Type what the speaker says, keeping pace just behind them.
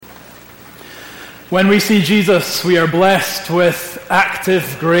When we see Jesus, we are blessed with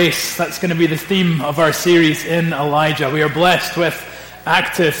active grace. That's going to be the theme of our series in Elijah. We are blessed with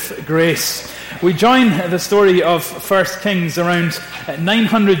active grace. We join the story of 1 Kings around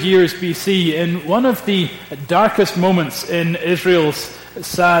 900 years BC in one of the darkest moments in Israel's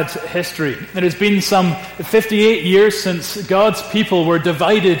sad history. It has been some 58 years since God's people were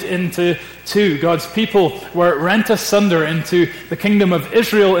divided into two. God's people were rent asunder into the kingdom of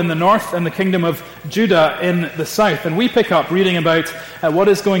Israel in the north and the kingdom of Judah in the south. And we pick up reading about what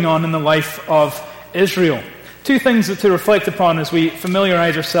is going on in the life of Israel. Two things to reflect upon as we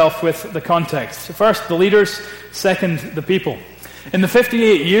familiarize ourselves with the context. First, the leaders. Second, the people. In the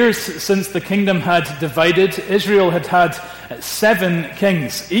 58 years since the kingdom had divided, Israel had had 7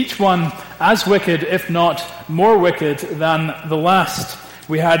 kings, each one as wicked, if not more wicked, than the last.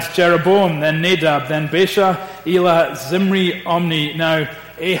 We had Jeroboam, then Nadab, then Baasha, Elah, Zimri, Omri, now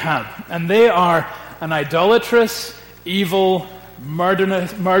Ahab. And they are an idolatrous, evil,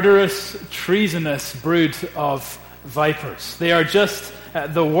 murderous, treasonous brood of vipers. They are just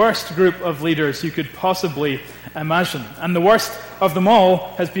the worst group of leaders you could possibly imagine. And the worst of them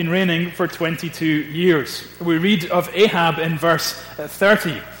all has been reigning for 22 years. We read of Ahab in verse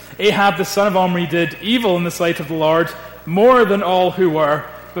 30. Ahab, the son of Omri, did evil in the sight of the Lord more than all who were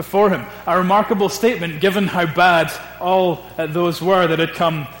before him. A remarkable statement given how bad all those were that had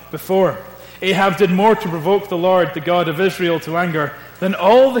come before. Ahab did more to provoke the Lord, the God of Israel, to anger than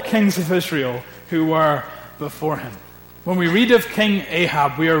all the kings of Israel who were before him. When we read of King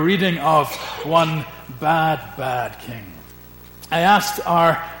Ahab, we are reading of one bad king. I asked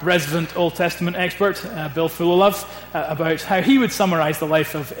our resident Old Testament expert, Bill Fullilove, about how he would summarize the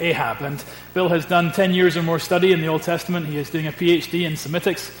life of Ahab. And Bill has done 10 years or more study in the Old Testament. He is doing a PhD in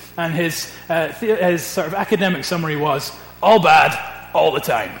Semitics. And his sort of academic summary was, all bad, all the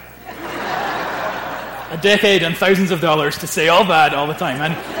time. A decade and thousands of dollars to say all bad all the time.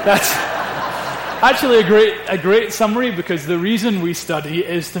 And that's actually a great summary, because the reason we study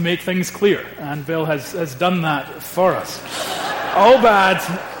is to make things clear. And Bill has done that for us. All bad,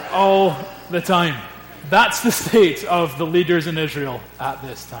 all the time. That's the state of the leaders in Israel at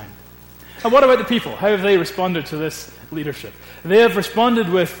this time. And what about the people? How have they responded to this leadership? They have responded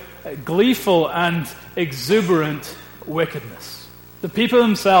with gleeful and exuberant wickedness. The people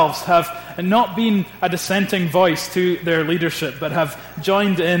themselves have not been a dissenting voice to their leadership, but have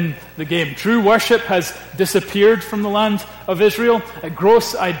joined in the game. True worship has disappeared from the land of Israel. A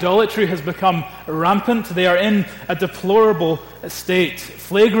gross idolatry has become rampant. They are in a deplorable state,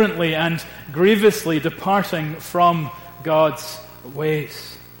 flagrantly and grievously departing from God's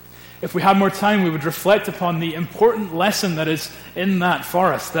ways. If we had more time, we would reflect upon the important lesson that is in that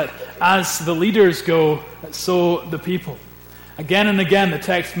for us, that as the leaders go, so the people. Again and again, the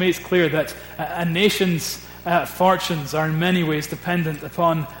text makes clear that a nation's fortunes are in many ways dependent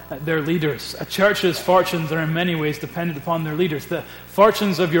upon their leaders. A church's fortunes are in many ways dependent upon their leaders. The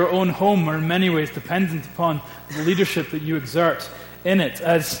fortunes of your own home are in many ways dependent upon the leadership that you exert in it.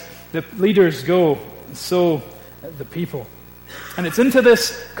 As the leaders go, so the people. And it's into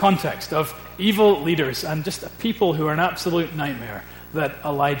this context of evil leaders and just a people who are an absolute nightmare that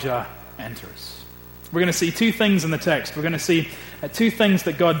Elijah enters. We're going to see two things in the text. We're going to see two things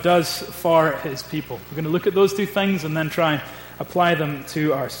that God does for his people. We're going to look at those two things and then try and apply them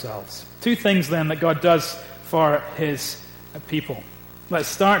to ourselves. Two things then that God does for his people. Let's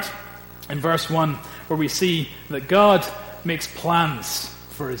start in verse 1, where we see that God makes plans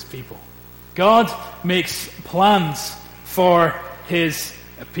for his people. God makes plans for his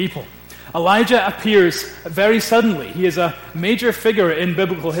people. Elijah appears very suddenly. He is a major figure in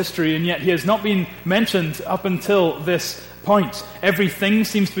biblical history, and yet he has not been mentioned up until this point. Everything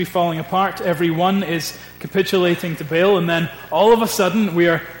seems to be falling apart. Everyone is capitulating to Baal, and then all of a sudden we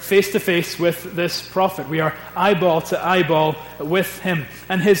are face to face with this prophet. We are eyeball to eyeball with him.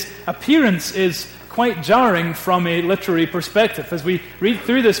 And his appearance is quite jarring from a literary perspective. As we read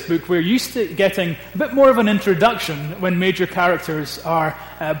through this book, we're used to getting a bit more of an introduction when major characters are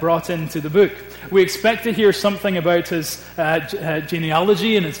brought into the book. We expect to hear something about his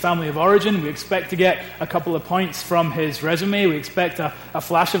genealogy and his family of origin. We expect to get a couple of points from his resume. We expect a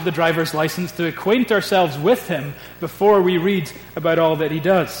flash of the driver's license to acquaint ourselves with him before we read about all that he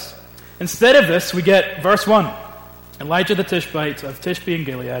does. Instead of this, we get verse 1. Elijah the Tishbite of Tishbe in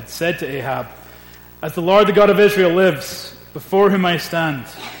Gilead said to Ahab, "As the Lord, the God of Israel, lives, before whom I stand,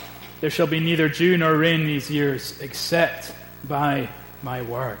 there shall be neither dew nor rain these years, except by my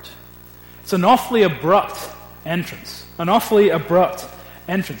word." It's an awfully abrupt entrance, an awfully abrupt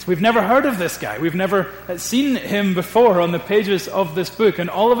entrance. We've never heard of this guy. We've never seen him before on the pages of this book. And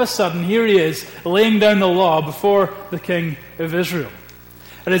all of a sudden, here he is, laying down the law before the king of Israel.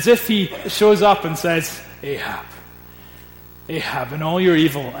 And as if he shows up and says, Ahab, in all your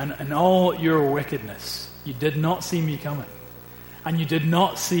evil and in all your wickedness, you did not see me coming. And you did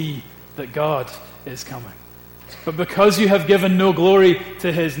not see that God is coming. But because you have given no glory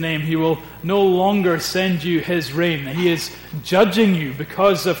to his name, he will no longer send you his rain. He is judging you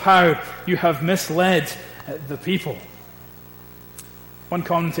because of how you have misled the people. One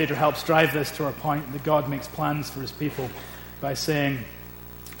commentator helps drive this to our point that God makes plans for his people by saying,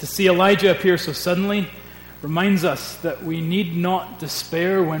 to see Elijah appear so suddenly reminds us that we need not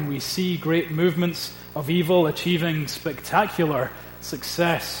despair when we see great movements of evil achieving spectacular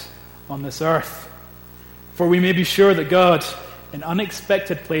success on this earth. For we may be sure that God, in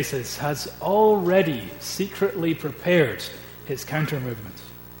unexpected places, has already secretly prepared his counter-movement.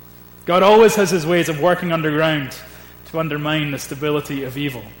 God always has his ways of working underground to undermine the stability of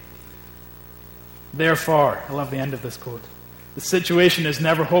evil. Therefore, I love the end of this quote, the situation is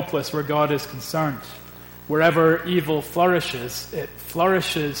never hopeless where God is concerned. Wherever evil flourishes, it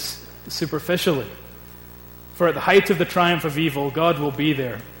flourishes superficially. For at the height of the triumph of evil, God will be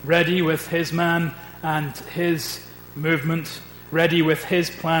there, ready with his man and his movement, ready with his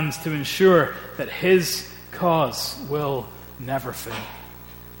plans to ensure that his cause will never fail.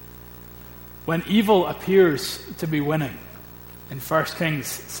 When evil appears to be winning, in 1 Kings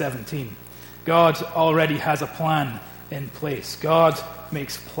 17, God already has a plan in place. God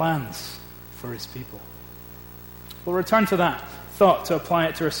makes plans for his people. We'll return to that thought to apply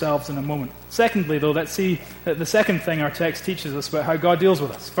it to ourselves in a moment. Secondly, though, let's see the second thing our text teaches us about how God deals with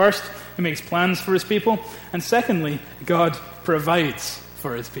us. First, he makes plans for his people. And secondly, God provides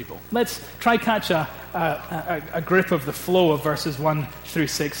for his people. Let's try catch a grip of the flow of verses 1 through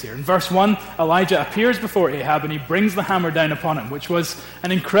 6 here. In verse 1, Elijah appears before Ahab and he brings the hammer down upon him, which was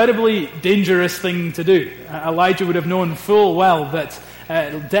an incredibly dangerous thing to do. Elijah would have known full well that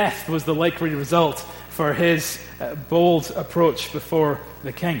death was the likely result for his bold approach before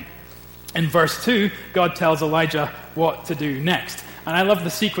the king. In verse 2, God tells Elijah what to do next. And I love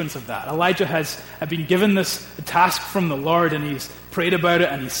the sequence of that. Elijah has been given this task from the Lord, and he's prayed about it,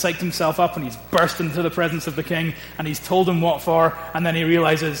 and he's psyched himself up, and he's burst into the presence of the king, and he's told him what for, and then he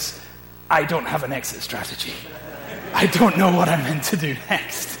realizes, I don't have an exit strategy. I don't know what I'm meant to do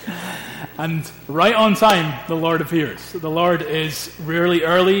next. And right on time, the Lord appears. The Lord is rarely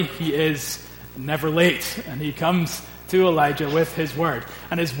early. He is never late. And he comes to Elijah with his word.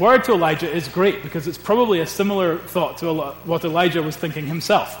 And his word to Elijah is great because it's probably a similar thought to what Elijah was thinking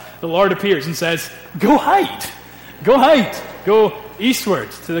himself. The Lord appears and says, go hide. Go hide. Go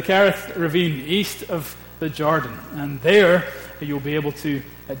eastward to the Kerith ravine, east of the Jordan. And there you'll be able to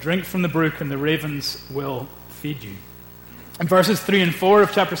drink from the brook and the ravens will feed you. In verses 3 and 4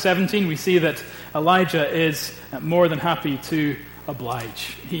 of chapter 17, we see that Elijah is more than happy to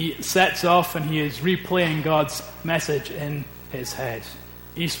oblige. He sets off and he is replaying God's message in his head.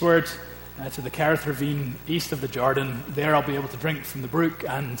 Eastward to the Kerith ravine, east of the Jordan. There I'll be able to drink from the brook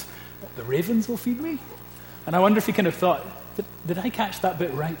and the ravens will feed me. And I wonder if he kind of thought, did I catch that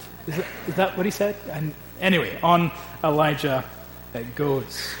bit right? Is that what he said? And anyway, on Elijah it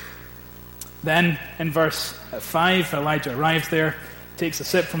goes. Then in verse 5, Elijah arrives there, takes a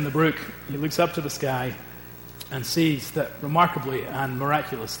sip from the brook, he looks up to the sky and sees that remarkably and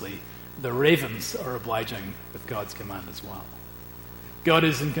miraculously the ravens are obliging with God's command as well. God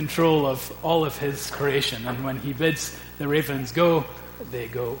is in control of all of his creation, and when he bids the ravens go, they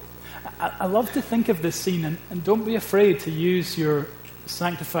go. I love to think of this scene, and don't be afraid to use your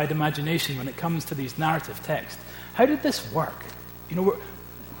sanctified imagination when it comes to these narrative texts. How did this work?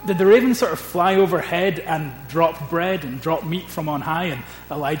 Did the ravens sort of fly overhead and drop bread and drop meat from on high, and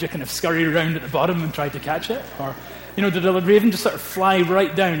Elijah kind of scurried around at the bottom and tried to catch it? Or, did the raven just sort of fly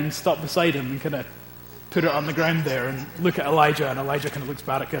right down and stop beside him and kind of put it on the ground there and look at Elijah, and Elijah kind of looks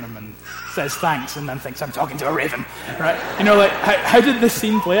back at him and says thanks and then thinks, I'm talking to a raven, right? How did this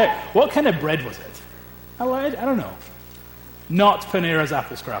scene play out? What kind of bread was it? I don't know. Not Panera's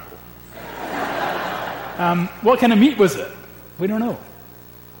apple scrapple. What kind of meat was it? We don't know.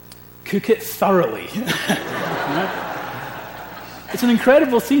 Cook it thoroughly. It's an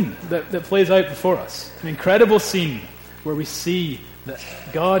incredible scene that plays out before us. An incredible scene where we see that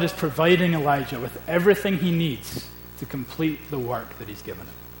God is providing Elijah with everything he needs to complete the work that he's given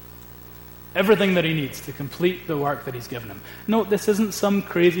him. Everything that he needs to complete the work that he's given him. No, this isn't some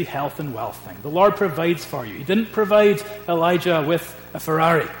crazy health and wealth thing. The Lord provides for you. He didn't provide Elijah with a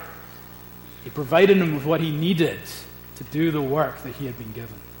Ferrari. He provided him with what he needed to to do the work that he had been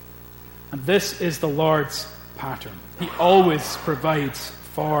given. And this is the Lord's pattern. He always provides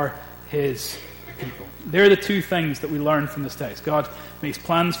for his people. They're the two things that we learn from this text. God makes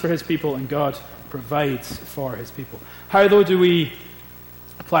plans for his people, and God provides for his people. How, though, do we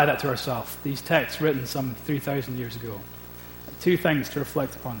apply that to ourselves? These texts written some 3,000 years ago. Two things to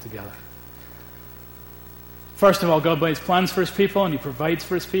reflect upon together. First of all, God makes plans for his people, and he provides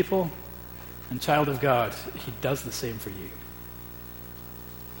for his people. And child of God, he does the same for you.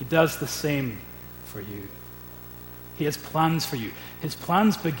 He does the same for you. He has plans for you. His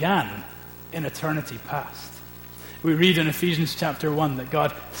plans began in eternity past. We read in Ephesians chapter 1 that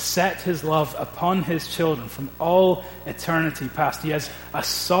God set his love upon his children from all eternity past. He has a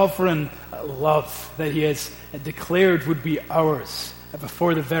sovereign love that he has declared would be ours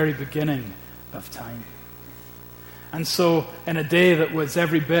before the very beginning of time. And so, in a day that was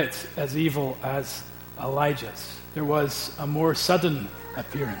every bit as evil as Elijah's, there was a more sudden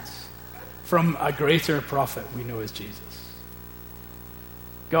appearance from a greater prophet we know as Jesus.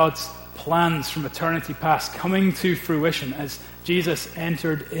 God's plans from eternity past coming to fruition as Jesus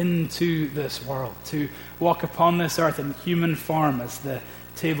entered into this world to walk upon this earth in human form, as the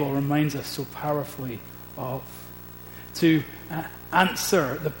table reminds us so powerfully of, to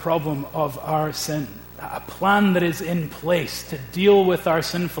answer the problem of our sin. A plan that is in place to deal with our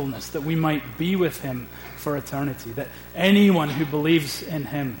sinfulness, that we might be with him for eternity, that anyone who believes in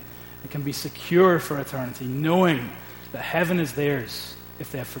him can be secure for eternity, knowing that heaven is theirs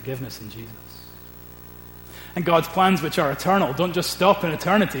if they have forgiveness in Jesus. And God's plans, which are eternal, don't just stop in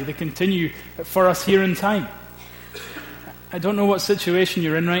eternity, they continue for us here in time. I don't know what situation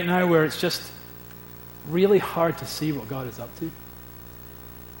you're in right now where it's just really hard to see what God is up to.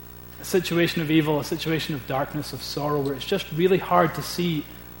 A situation of evil, a situation of darkness, of sorrow, where it's just really hard to see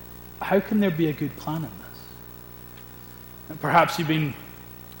how can there be a good plan in this. And perhaps you've been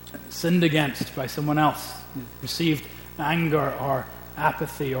sinned against by someone else, you've received anger or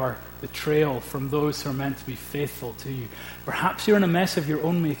apathy or betrayal from those who are meant to be faithful to you. Perhaps you're in a mess of your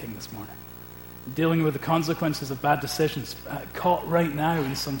own making this morning, dealing with the consequences of bad decisions, caught right now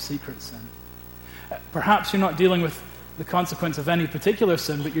in some secret sin. Perhaps you're not dealing with the consequence of any particular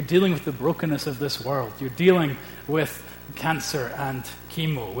sin, but you're dealing with the brokenness of this world. You're dealing with cancer and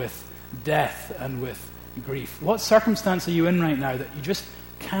chemo, with death and with grief. What circumstance are you in right now that you just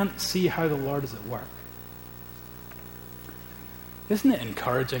can't see how the Lord is at work? Isn't it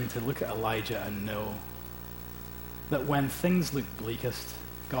encouraging to look at Elijah and know that when things look bleakest,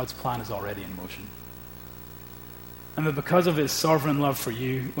 God's plan is already in motion? And that because of his sovereign love for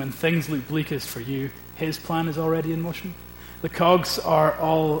you, when things look bleakest for you, his plan is already in motion. The cogs are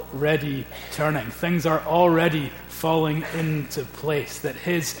already turning. Things are already falling into place. That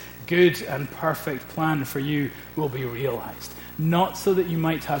his good and perfect plan for you will be realized. Not so that you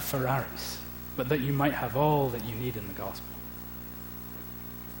might have Ferraris, but that you might have all that you need in the gospel.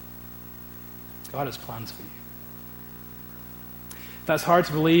 God has plans for you. If that's hard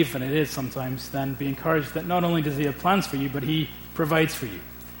to believe, and it is sometimes, then be encouraged that not only does he have plans for you, but he provides for you.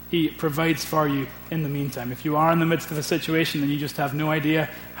 He provides for you in the meantime. If you are in the midst of a situation and you just have no idea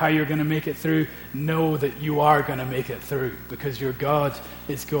how you're going to make it through, know that you are going to make it through because your God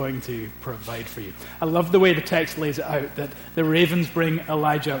is going to provide for you. I love the way the text lays it out, that the ravens bring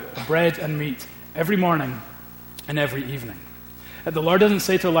Elijah bread and meat every morning and every evening. The Lord doesn't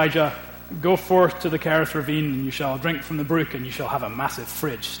say to Elijah, go forth to the Kerith ravine and you shall drink from the brook and you shall have a massive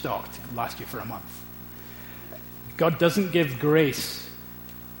fridge stocked to last you for a month. God doesn't give grace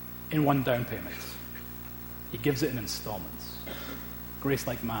in one down payment. He gives it in installments. Grace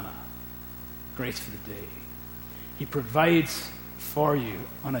like manna. Grace for the day. He provides for you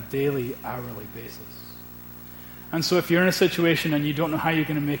on a daily, hourly basis. And so if you're in a situation and you don't know how you're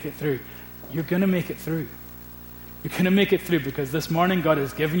going to make it through, you're going to make it through. You're going to make it through because this morning God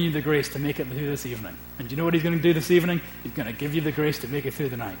has given you the grace to make it through this evening. And do you know what he's going to do this evening? He's going to give you the grace to make it through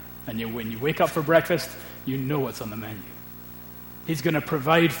the night. And when you wake up for breakfast, you know what's on the menu. He's going to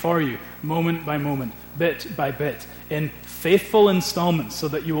provide for you moment by moment, bit by bit, in faithful installments so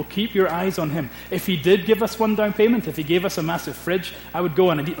that you will keep your eyes on him. If he did give us one down payment, if he gave us a massive fridge, I would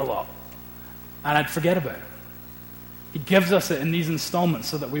go and I'd eat a lot. And I'd forget about it. He gives us it in these installments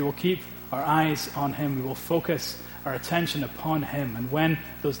so that we will keep our eyes on him. We will focus our attention upon him. And when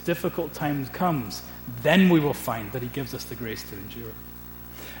those difficult times comes, then we will find that he gives us the grace to endure.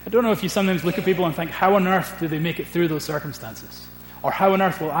 I don't know if you sometimes look at people and think, how on earth do they make it through those circumstances? Or how on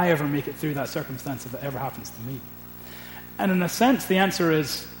earth will I ever make it through that circumstance if it ever happens to me? And in a sense, the answer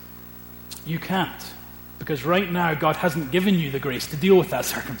is, you can't. Because right now, God hasn't given you the grace to deal with that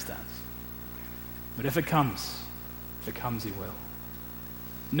circumstance. But if it comes, becomes He will.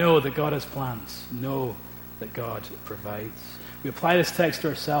 Know that God has plans. Know that God provides. We apply this text to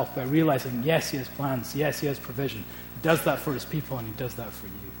ourselves by realizing, yes, He has plans. Yes, He has provision. He does that for His people, and He does that for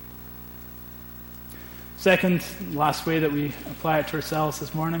you. Second, last way that we apply it to ourselves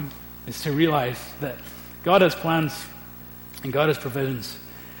this morning is to realize that God has plans and God has provisions,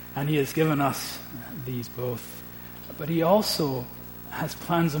 and He has given us these both. But He also has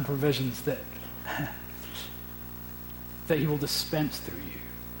plans and provisions that He will dispense through you.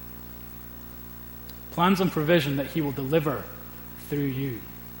 Plans and provision that He will deliver through you.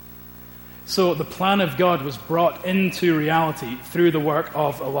 So the plan of God was brought into reality through the work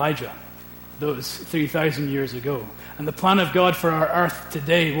of Elijah, those 3,000 years ago. And the plan of God for our earth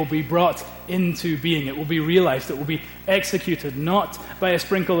today will be brought into being. It will be realized. It will be executed, not by a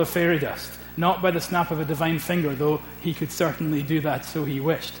sprinkle of fairy dust, not by the snap of a divine finger, though He could certainly do that so He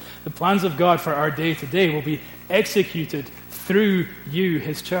wished. The plans of God for our day today will be executed through you,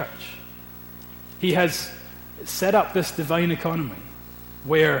 His church. He has set up this divine economy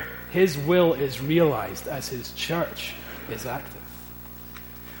where His will is realized as His church is active.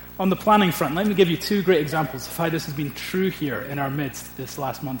 On the planning front, let me give you two great examples of how this has been true here in our midst this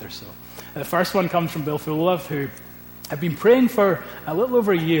last month or so. The first one comes from Bill Fulove, who had been praying for a little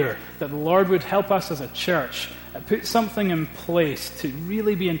over a year that the Lord would help us as a church put something in place to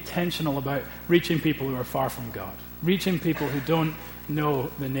really be intentional about reaching people who are far from God, reaching people who don't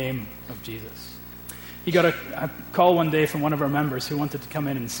know the name of Jesus. He got a call one day from one of our members who wanted to come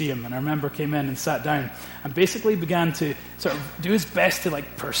in and see him, and our member came in and sat down and basically began to sort of do his best to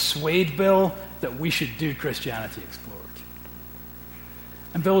persuade Bill that we should do Christianity Explored.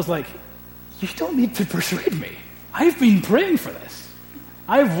 And Bill was like, "You don't need to persuade me. I've been praying for this.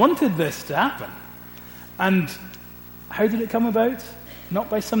 I've wanted this to happen." And how did it come about? Not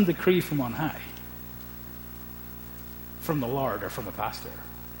by some decree from on high, from the Lord or from a pastor,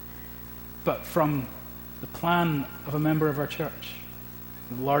 but from the plan of a member of our church.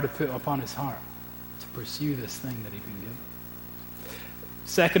 The Lord had put upon his heart to pursue this thing that he'd been given.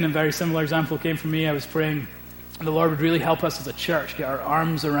 Second and very similar example came from me. I was praying the Lord would really help us as a church get our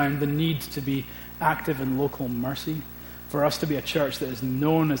arms around the need to be active in local mercy, for us to be a church that is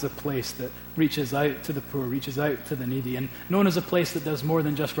known as a place that reaches out to the poor, reaches out to the needy, and known as a place that does more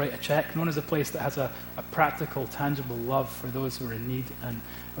than just write a check, known as a place that has a practical, tangible love for those who are in need. And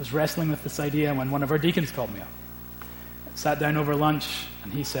I was wrestling with this idea when one of our deacons called me up. I sat down over lunch,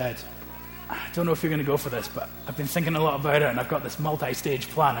 and he said, "I don't know if you're going to go for this, but I've been thinking a lot about it, and I've got this multi-stage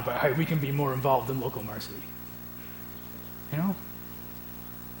plan about how we can be more involved in local mercy." You know,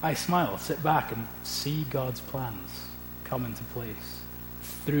 I smile, sit back, and see God's plans come into place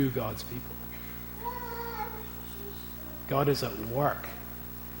through God's people. God is at work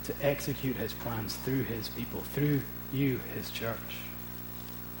to execute his plans through his people, through you, his church.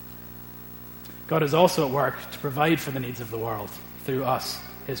 God is also at work to provide for the needs of the world through us,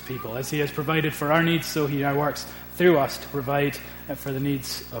 his people. As he has provided for our needs, so he now works through us to provide for the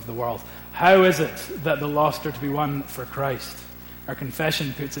needs of the world. How is it that the lost are to be won for Christ? Our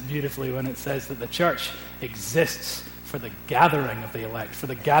confession puts it beautifully when it says that the church exists for the gathering of the elect, for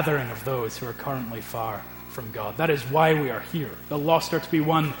the gathering of those who are currently far from God. That is why we are here. The lost are to be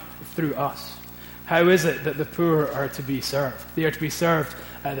won through us. How is it that the poor are to be served? They are to be served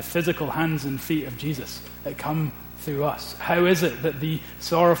at the physical hands and feet of Jesus that come through us. How is it that the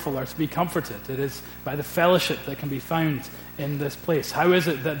sorrowful are to be comforted? It is by the fellowship that can be found in this place. How is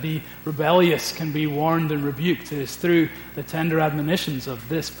it that the rebellious can be warned and rebuked? It is through the tender admonitions of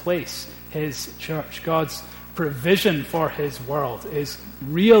this place, his church. God's provision for his world is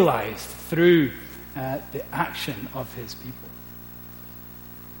realized through the action of his people.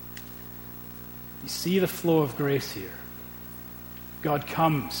 You see the flow of grace here. God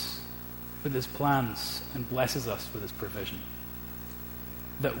comes with his plans and blesses us with his provision,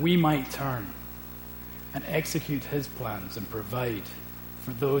 that we might turn and execute his plans and provide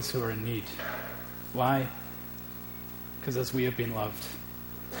for those who are in need. Why? Because as we have been loved,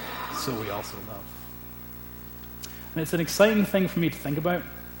 so we also love. And it's an exciting thing for me to think about,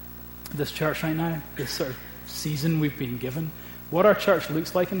 this church right now, this sort of season we've been given. What our church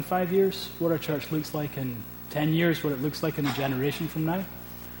looks like in 5 years, what our church looks like in 10 years, what it looks like in a generation from now.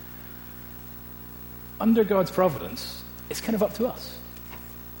 Under God's providence, it's kind of up to us.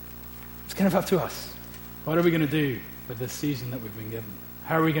 It's kind of up to us. What are we going to do with this season that we've been given?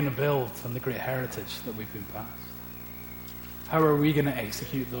 How are we going to build on the great heritage that we've been passed? How are we going to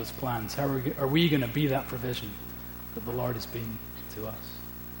execute those plans? How are we going to be that provision that the Lord has been to us?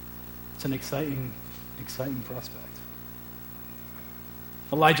 It's an exciting, exciting prospect.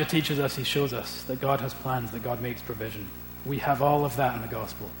 Elijah teaches us, he shows us that God has plans, that God makes provision. We have all of that in the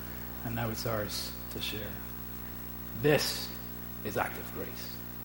gospel, and now it's ours to share. This is active grace.